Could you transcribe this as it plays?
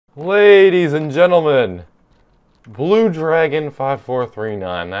Ladies and gentlemen, Blue Dragon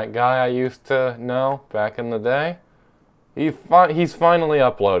 5439, that guy I used to know back in the day, he's finally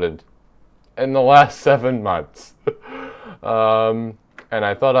uploaded in the last 7 months. And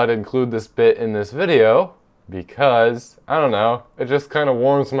I thought I'd include this bit in this video because, I don't know, it just kind of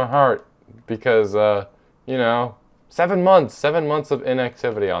warms my heart because, you know, 7 months, 7 months of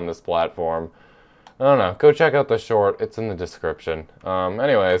inactivity on this platform. I don't know, go check out the short, it's in the description.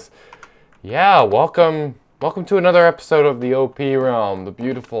 Anyways, yeah, welcome to another episode of the OP Realm, the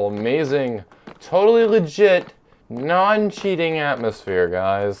beautiful, amazing, totally legit, non-cheating atmosphere,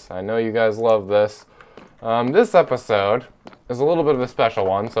 guys. I know you guys love this. This episode is a little bit of a special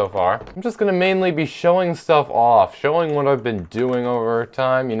one so far. I'm just gonna mainly be showing stuff off, showing what I've been doing over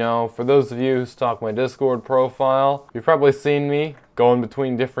time. You know, for those of you who stalk my Discord profile, you've probably seen me going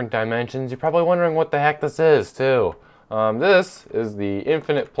between different dimensions. You're probably wondering what the heck this is, too. This is the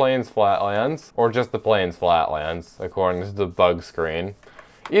Infinite Plains Flatlands, or just the Plains Flatlands, according to the bug screen.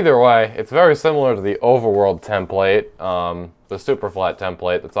 Either way, it's very similar to the Overworld template, the super flat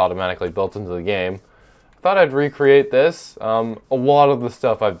template that's automatically built into the game. I thought I'd recreate this. A lot of the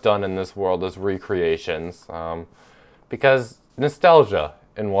stuff I've done in this world is recreations, because nostalgia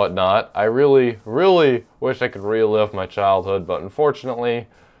and whatnot. I really, really wish I could relive my childhood, but unfortunately,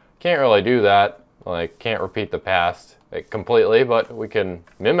 can't really do that. Like, can't repeat the past completely, but we can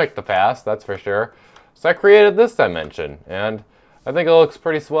mimic the past, that's for sure. So I created this dimension, and I think it looks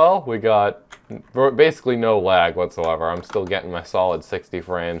pretty swell. We got basically no lag whatsoever. I'm still getting my solid 60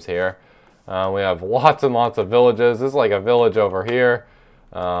 frames here. We have lots and lots of villages. This is like a village over here,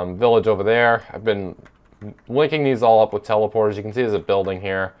 village over there. I've been linking these all up with teleporters. You can see there's a building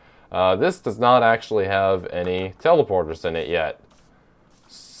here. This does not actually have any teleporters in it yet.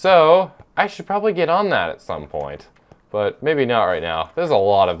 So I should probably get on that at some point, but maybe not right now. There's a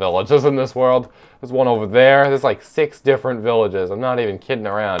lot of villages in this world. There's one over there. There's like 6 different villages. I'm not even kidding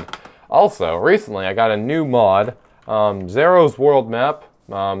around. Also, recently I got a new mod, Zero's World Map.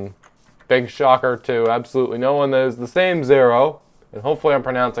 Big shocker to absolutely no one that is the same Zero, and hopefully I'm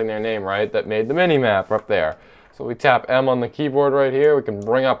pronouncing their name right, that made the mini-map up there. So we tap M on the keyboard right here, we can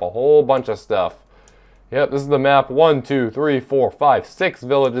bring up a whole bunch of stuff. Yep, this is the map. 1, 2, 3, 4, 5, 6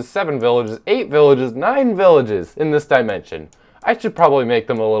 villages, 7 villages, 8 villages, 9 villages in this dimension. I should probably make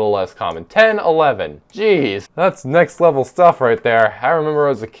them a little less common. 10, 11. Jeez. That's next level stuff right there. I remember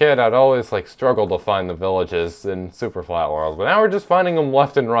as a kid, I'd always like struggle to find the villages in Super Flat World, but now we're just finding them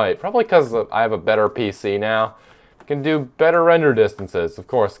left and right. Probably because I have a better PC now. Can do better render distances. Of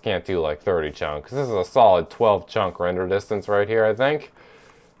course, can't do like 30 chunks. This is a solid 12 chunk render distance right here, I think.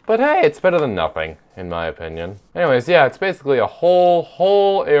 But hey, it's better than nothing, in my opinion. Anyways, yeah, it's basically a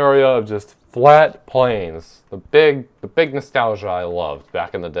whole area of just flat plains. The big nostalgia I loved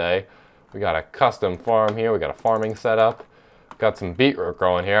back in the day. We got a custom farm here. We got a farming setup. Got some beetroot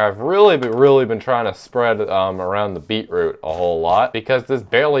growing here. I've really been trying to spread around the beetroot a whole lot because there's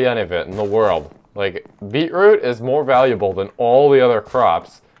barely any of it in the world. Like, beetroot is more valuable than all the other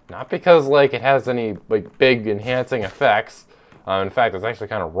crops. Not because, like, it has any, like, big enhancing effects. In fact, it's actually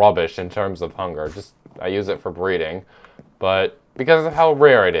kind of rubbish in terms of hunger. Just, I use it for breeding. But because of how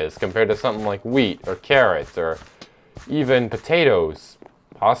rare it is compared to something like wheat or carrots or even potatoes.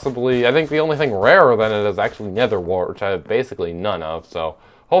 Possibly, I think the only thing rarer than it is actually nether wart, which I have basically none of. So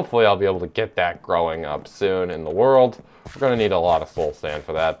hopefully I'll be able to get that growing up soon in the world. We're going to need a lot of soul sand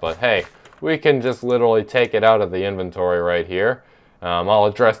for that. But hey, we can just literally take it out of the inventory right here. I'll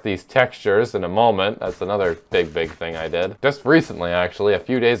address these textures in a moment. That's another big thing I did. Just recently, actually, a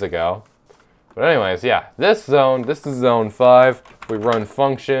few days ago. But anyways, yeah, this is zone 5. We run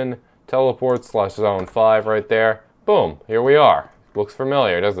function, teleport / zone 5 right there. Boom, here we are. Looks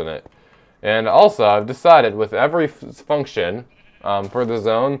familiar, doesn't it? And also, I've decided with every function for the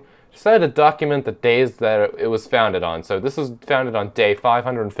zone, decided to document the days that it was founded on. So this was founded on day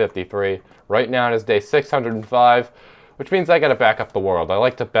 553. Right now it is day 605. Which means I gotta back up the world. I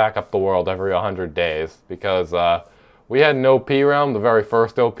like to back up the world every 100 days because we had an OP realm. The very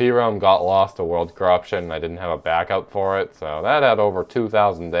first OP realm got lost to world corruption and I didn't have a backup for it. So that had over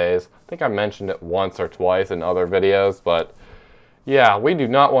 2,000 days. I think I mentioned it once or twice in other videos, but yeah, we do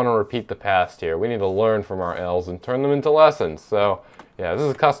not want to repeat the past here. We need to learn from our L's and turn them into lessons. So yeah, this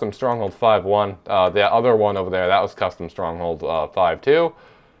is custom stronghold 5.1. The other one over there, that was custom stronghold 5.2.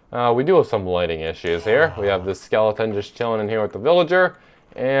 We do have some lighting issues here. We have this skeleton just chilling in here with the villager.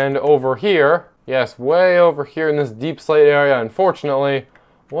 And over here, yes, way over here in this deep slate area, unfortunately,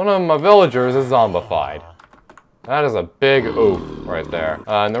 one of my villagers is zombified. That is a big oof right there.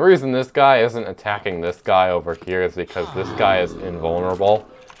 And the reason this guy isn't attacking this guy over here is because this guy is invulnerable.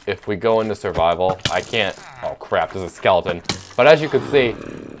 if we go into survival, I can't... Oh crap, there's a skeleton. But as you can see,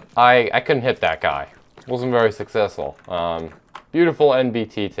 I couldn't hit that guy. Wasn't very successful. Beautiful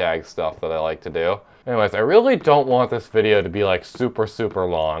NBT tag stuff that I like to do. Anyways, I really don't want this video to be like super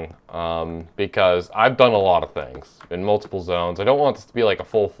long, because I've done a lot of things in multiple zones. I don't want this to be like a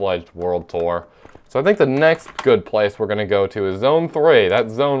full-fledged world tour. So I think the next good place we're going to go to is Zone 3,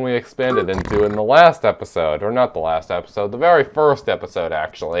 that zone we expanded into in the last episode. Or not the last episode, the very first episode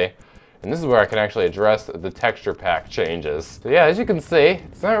actually. And this is where I can actually address the texture pack changes. So yeah, as you can see,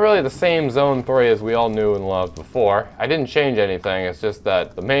 it's not really the same Zone 3 as we all knew and loved before. I didn't change anything, it's just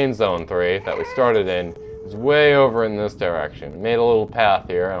that the main Zone 3 that we started in is way over in this direction. Made a little path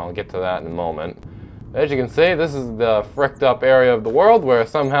here, and I'll get to that in a moment. As you can see, this is the fricked up area of the world where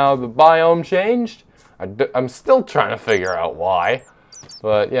somehow the biome changed. I'm still trying to figure out why.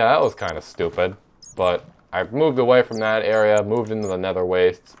 But yeah, that was kind of stupid. But I've moved away from that area, moved into the Nether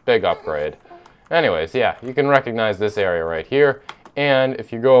wastes. Big upgrade. Anyways, yeah, you can recognize this area right here. And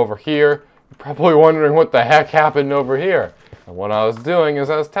if you go over here, you're probably wondering what the heck happened over here. And what I was doing is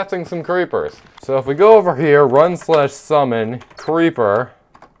I was testing some creepers. So if we go over here, run/summon creeper,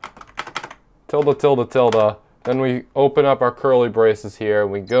 tilde, then we open up our curly braces here,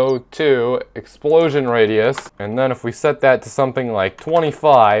 and we go to explosion radius, and then if we set that to something like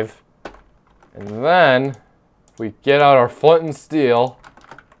 25, and then we get out our flint and steel,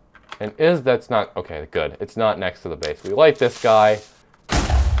 and that's not, okay, good, it's not next to the base. We light this guy.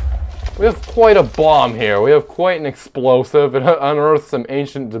 We have quite a bomb here. We have quite an explosive. It unearthed some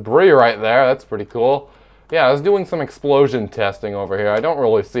ancient debris right there. That's pretty cool. Yeah, I was doing some explosion testing over here. I don't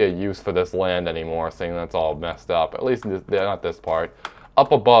really see a use for this land anymore, seeing that's all messed up. At least not this part.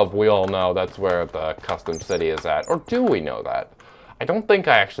 Up above, we all know that's where the custom city is at. Or do we know that? I don't think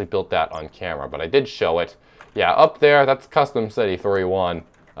I actually built that on camera, but I did show it. Yeah, up there, that's custom city 3-1.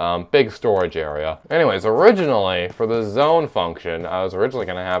 Big storage area. Anyways, originally, for the zone function, I was originally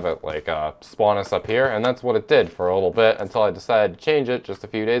going to have it, like, spawn us up here, and that's what it did for a little bit, until I decided to change it just a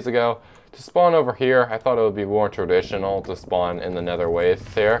few days ago. To spawn over here, I thought it would be more traditional to spawn in the Nether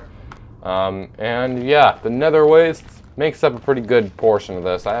wastes here. And yeah, the Nether wastes makes up a pretty good portion of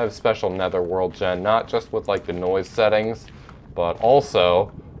this. I have special Nether world gen, not just with, like, the noise settings, but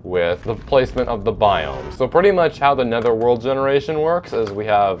also with the placement of the biome. So pretty much how the Nether world generation works is we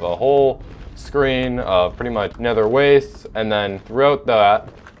have a whole screen of pretty much Nether wastes, and then throughout that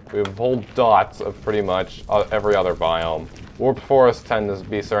we have whole dots of pretty much every other biome. Warped forests tend to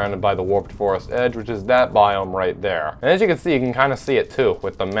be surrounded by the warped forest edge, which is that biome right there. And as you can see, you can kind of see it too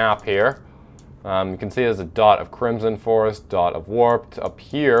with the map here. You can see there's a dot of crimson forest, dot of warped. Up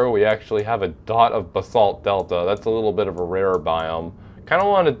here we actually have a dot of basalt delta. That's a little bit of a rarer biome. Kind of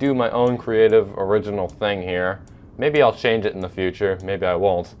want to do my own creative original thing here. Maybe I'll change it in the future, maybe I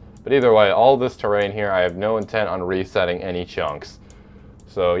won't. But either way, all this terrain here, I have no intent on resetting any chunks.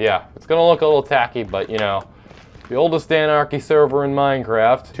 So yeah, it's gonna look a little tacky, but you know, the oldest anarchy server in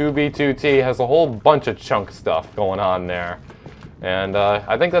Minecraft, 2b2t, has a whole bunch of chunk stuff going on there. And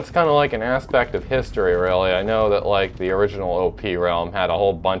I think that's kind of like an aspect of history, really. I know that like the original OP realm had a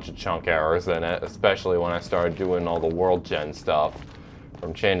whole bunch of chunk errors in it, especially when I started doing all the world gen stuff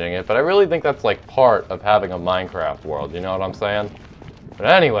from changing it. But I really think that's like part of having a Minecraft world, you know what I'm saying? But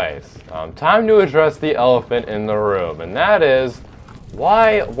anyways, time to address the elephant in the room, and that is,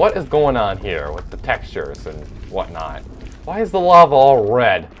 what is going on here with the textures and whatnot? Why is the lava all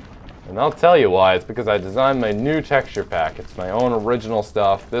red? And I'll tell you why. It's because I designed my new texture pack. It's my own original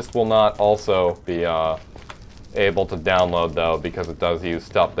stuff. This will not also be able to download though, because it does use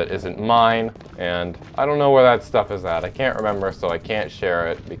stuff that isn't mine, and I don't know where that stuff is at. I can't remember, so I can't share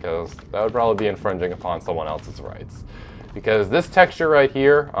it, because that would probably be infringing upon someone else's rights. Because this texture right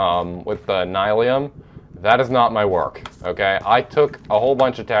here, with the Nylium, that is not my work, okay? I took a whole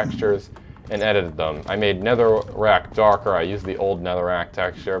bunch of textures and edited them. I made netherrack darker. I used the old netherrack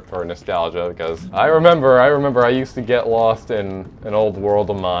texture for nostalgia, because I remember I used to get lost in an old world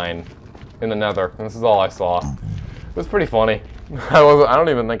of mine in the Nether, and this is all I saw. It was pretty funny. I don't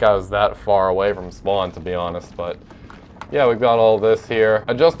even think I was that far away from spawn, to be honest, but yeah, we've got all this here.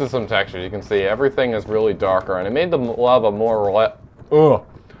 Adjusted some textures. You can see everything is really darker, and I made the lava more red.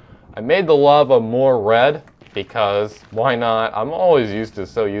 I made the lava more red because why not? I'm always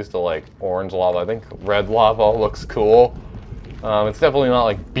so used to like orange lava. I think red lava looks cool. It's definitely not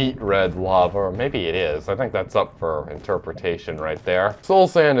like beet red lava, or maybe it is. I think that's up for interpretation right there. Soul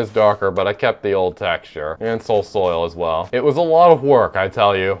sand is darker, but I kept the old texture, and soul soil as well. It was a lot of work, I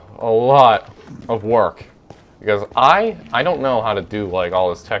tell you, a lot of work, because I don't know how to do like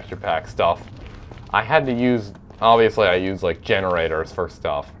all this texture pack stuff. I had to use Obviously, I use like generators for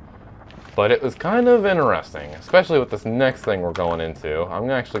stuff. But it was kind of interesting, especially with this next thing we're going into. I'm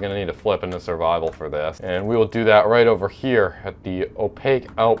actually going to need to flip into survival for this. And we will do that right over here at the opaque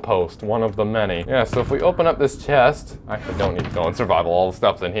outpost, one of the many. Yeah, so if we open up this chest, I actually don't need to go in survival, all the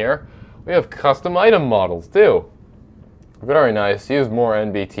stuff's in here. We have custom item models too. Very nice, use more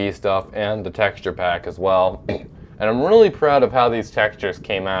NBT stuff and the texture pack as well. And I'm really proud of how these textures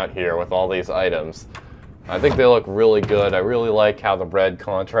came out here with all these items. I think they look really good. I really like how the red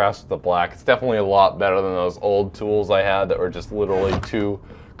contrasts with the black. It's definitely a lot better than those old tools I had that were just literally two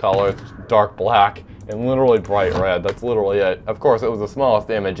colors, dark black and literally bright red. That's literally it. Of course, it was the smallest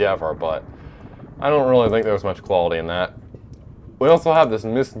image ever, but I don't really think there was much quality in that. We also have this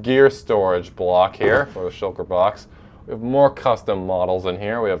missed gear storage block here, or the shulker box. We have more custom models in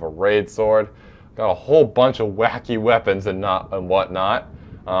here. We have a raid sword. Got a whole bunch of wacky weapons and whatnot.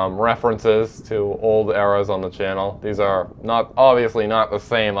 References to old eras on the channel. These are obviously not the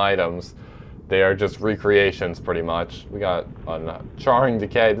same items. They are just recreations pretty much. We got a charring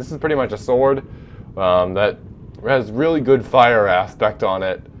decay. This is pretty much a sword that has really good fire aspect on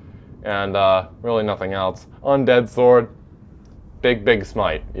it and really nothing else. Undead sword. Big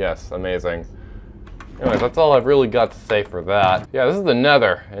smite. Yes, amazing. Anyways, that's all I've really got to say for that. Yeah, this is the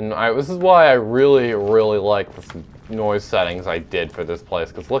Nether, and this is why I really like this noise settings I did for this place,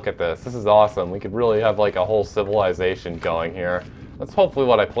 because look at this. This is awesome. We could really have like a whole civilization going here. That's hopefully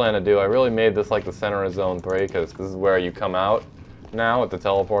what I plan to do. I really made this like the center of Zone 3, because this is where you come out now with the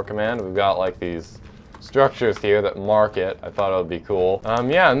teleport command. We've got like these structures here that mark it. I thought it would be cool.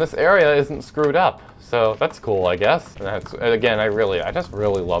 Yeah, and this area isn't screwed up. So that's cool, I guess. And again, I just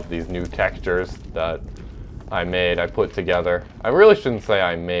really love these new textures that I put together. I really shouldn't say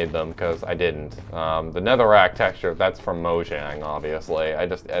I made them, because I didn't. The netherrack texture, that's from Mojang, obviously. I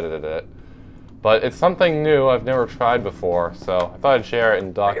just edited it. But it's something new I've never tried before, so I thought I'd share it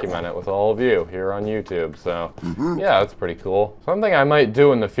and document it with all of you here on YouTube. So, yeah, that's pretty cool. Something I might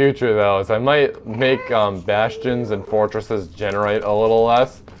do in the future, though, is I might make bastions and fortresses generate a little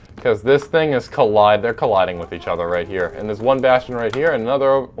less. Because this thing is they're colliding with each other right here. And there's one bastion right here and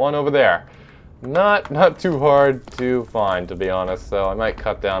another one over there. Not too hard to find, to be honest, so I might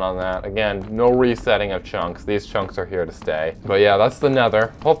cut down on that. Again, no resetting of chunks. These chunks are here to stay. But yeah, that's the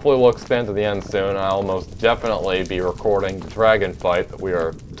Nether. Hopefully we'll expand to the end soon. I'll most definitely be recording the dragon fight that we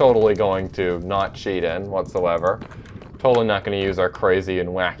are totally going to not cheat in whatsoever. Totally not going to use our crazy and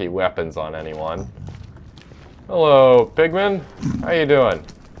wacky weapons on anyone. Hello, Pigman. How you doing?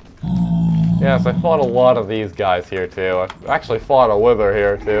 Yes, I fought a lot of these guys here too. I actually fought a wither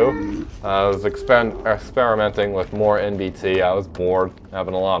here too. I was experimenting with more NBT. I was bored,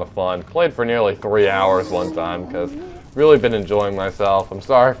 having a lot of fun. Played for nearly 3 hours one time because really been enjoying myself. I'm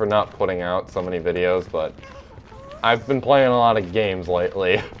sorry for not putting out so many videos, but I've been playing a lot of games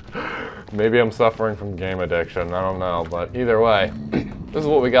lately. Maybe I'm suffering from game addiction, I don't know, but either way, this is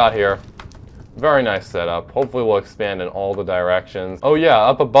what we got here. Very nice setup. Hopefully we'll expand in all the directions. Oh yeah,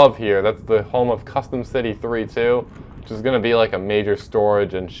 up above here, that's the home of Custom City 3 too, which is going to be like a major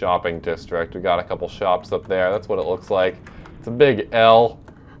storage and shopping district. We got a couple shops up there. That's what it looks like. It's a big L.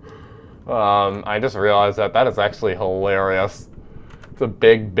 I just realized that is actually hilarious. It's a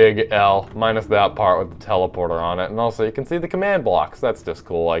big L, minus that part with the teleporter on it. And also you can see the command blocks. That's just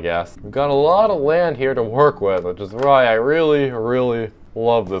cool, I guess. We've got a lot of land here to work with, which is why I really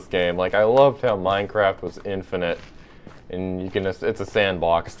love this game. Like, I loved how Minecraft was infinite, and you can just, it's a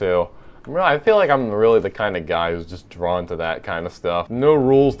sandbox too. I feel like I'm really the kind of guy who's just drawn to that kind of stuff. No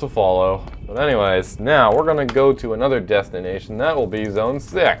rules to follow. But anyways, now we're gonna go to another destination. That will be Zone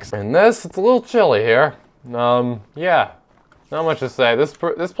 6. And it's a little chilly here. Yeah, not much to say. This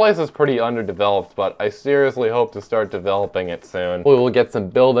place is pretty underdeveloped, but I seriously hope to start developing it soon. We will get some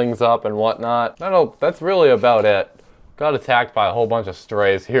buildings up and whatnot. That's really about it. Got attacked by a whole bunch of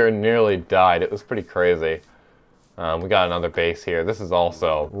strays here and nearly died. It was pretty crazy. We got another base here. This is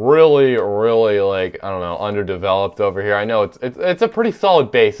also really like, I don't know, underdeveloped over here. I know it's a pretty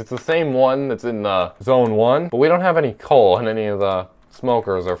solid base. It's the same one that's in Zone 1, but we don't have any coal in any of the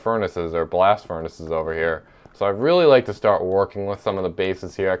smokers or furnaces or blast furnaces over here. So I'd really like to start working with some of the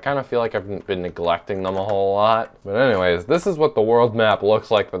bases here. I kind of feel like I've been neglecting them a whole lot. But anyways, this is what the world map looks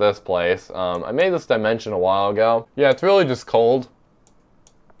like for this place. I made this dimension a while ago. Yeah, it's really just cold.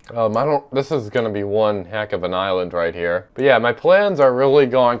 This is going to be one heck of an island right here. But yeah, my plans are really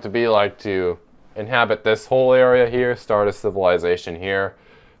going to be like to inhabit this whole area here, start a civilization here,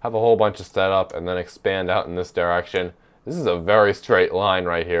 have a whole bunch of setup, and then expand out in this direction. This is a very straight line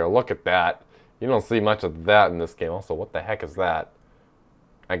right here. Look at that. You don't see much of that in this game. Also, what the heck is that?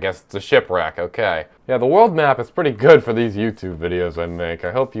 I guess it's a shipwreck, okay. Yeah, the world map is pretty good for these YouTube videos I make.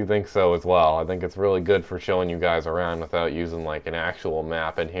 I hope you think so as well. I think it's really good for showing you guys around without using like an actual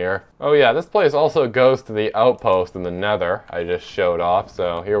map in here. Oh yeah, this place also goes to the outpost in the Nether I just showed off,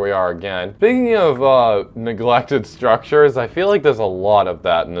 so here we are again. Speaking of neglected structures, I feel like there's a lot of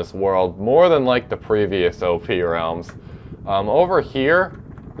that in this world, more than like the previous OP realms. Over here,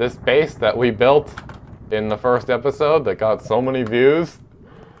 this base that we built in the first episode that got so many views,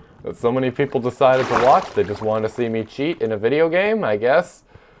 that so many people decided to watch. They just wanted to see me cheat in a video game, I guess.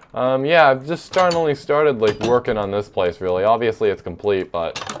 Yeah, I've just only started like working on this place really. Obviously it's complete,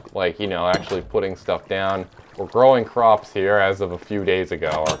 but like, you know, actually putting stuff down. We're growing crops here as of a few days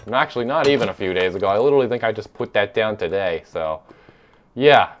ago, or actually not even a few days ago. I literally think I just put that down today, so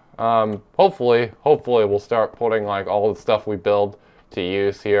yeah. Hopefully we'll start putting like all the stuff we build to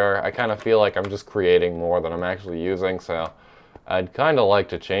use here. I kind of feel like I'm just creating more than I'm actually using, so I'd kind of like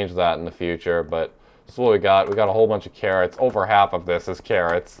to change that in the future, but this is what we got. We got a whole bunch of carrots. Over half of this is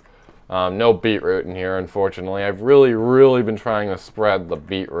carrots. No beetroot in here, unfortunately. I've really been trying to spread the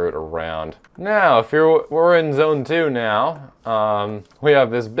beetroot around. Now, if we're in zone 2 now, we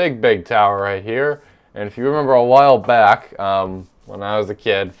have this big tower right here, and if you remember a while back, when I was a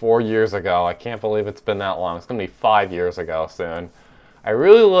kid, 4 years ago, I can't believe it's been that long. It's gonna be 5 years ago soon. I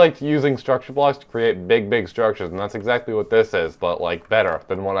really liked using structure blocks to create big structures, and that's exactly what this is, but like better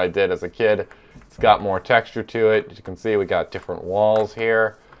than what I did as a kid. It's got more texture to it. As you can see, we got different walls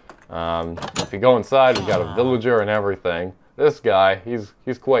here. If you go inside, we got a villager and everything. This guy,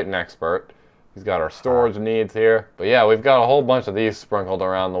 he's quite an expert. He's got our storage needs here. But yeah, we've got a whole bunch of these sprinkled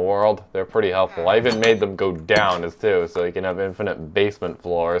around the world. They're pretty helpful. I even made them go down as too, so you can have infinite basement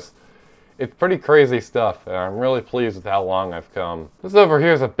floors. It's pretty crazy stuff, and I'm really pleased with how long I've come. This over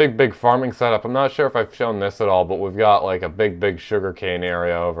here is a big farming setup. I'm not sure if I've shown this at all, but we've got like a big sugarcane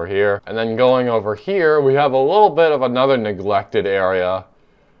area over here. And then going over here, we have a little bit of another neglected area,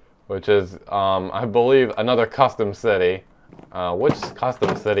 which is, I believe, another custom city. Which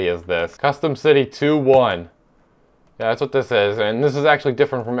custom city is this? Custom City 2-1. Yeah, that's what this is, and this is actually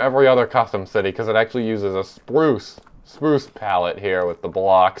different from every other custom city because it actually uses a spruce palette here with the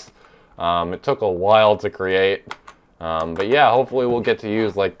blocks. It took a while to create, but yeah, hopefully we'll get to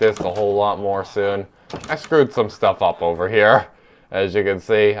use like this a whole lot more soon. I screwed some stuff up over here. As you can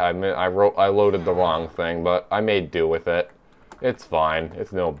see, I loaded the wrong thing, but I made do with it. It's fine.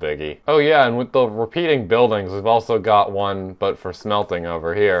 It's no biggie. Oh yeah, and with the repeating buildings, we've also got one, but for smelting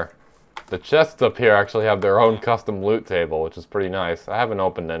over here. The chests up here actually have their own custom loot table, which is pretty nice. I haven't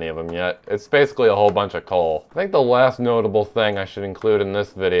opened any of them yet. It's basically a whole bunch of coal. I think the last notable thing I should include in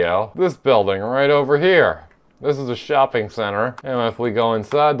this video, this building right over here. This is a shopping center, and if we go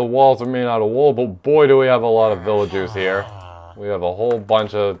inside, the walls are made out of wool, but boy do we have a lot of villagers here. We have a whole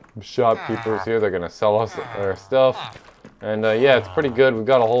bunch of shopkeepers here. They're gonna sell us their stuff. And yeah, it's pretty good. We've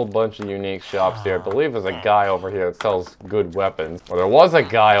got a whole bunch of unique shops here. I believe there's a guy over here that sells good weapons. Or there was a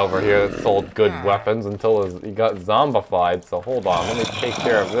guy over here that sold good weapons until he got zombified. So hold on, let me take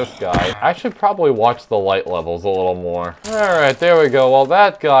care of this guy. I should probably watch the light levels a little more. Alright, there we go. Well,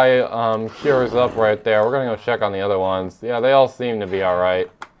 that guy cures up right there. We're gonna go check on the other ones. Yeah, they all seem to be alright.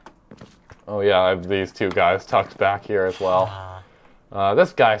 Oh yeah, I have these two guys tucked back here as well.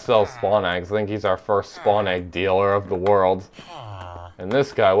 This guy sells spawn eggs. I think he's our first spawn egg dealer of the world. And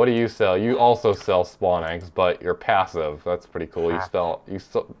this guy, what do you sell? You also sell spawn eggs, but you're passive. That's pretty cool.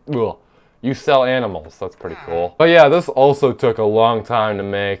 You sell animals. That's pretty cool. But yeah, this also took a long time to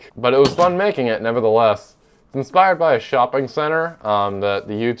make, but it was fun making it nevertheless. It's inspired by a shopping center that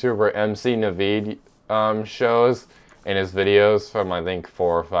the YouTuber MC Naveed shows in his videos from I think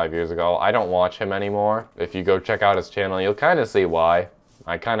 4 or 5 years ago. I don't watch him anymore. If you go check out his channel, you'll kind of see why.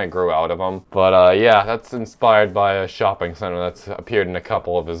 I kind of grew out of him. But yeah, that's inspired by a shopping center that's appeared in a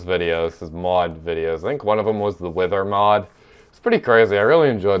couple of his videos, his mod videos. I think one of them was the Wither mod. It's pretty crazy. I really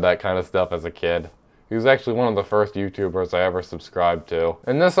enjoyed that kind of stuff as a kid. He was actually one of the first YouTubers I ever subscribed to.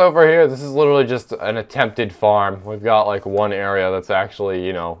 And this over here, this is literally just an attempted farm. We've got like one area that's actually,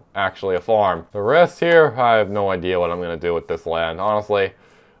 you know, actually a farm. The rest here, I have no idea what I'm gonna do with this land. Honestly,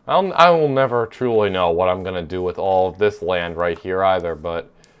 I will never truly know what I'm gonna do with all of this land right here either,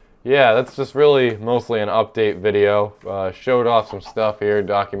 but yeah, that's just really mostly an update video. Showed off some stuff here,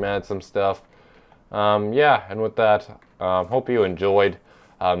 documented some stuff. Yeah, and with that, hope you enjoyed.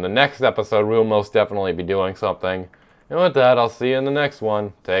 The next episode, we'll most definitely be doing something. And with that, I'll see you in the next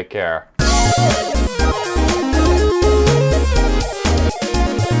one. Take care.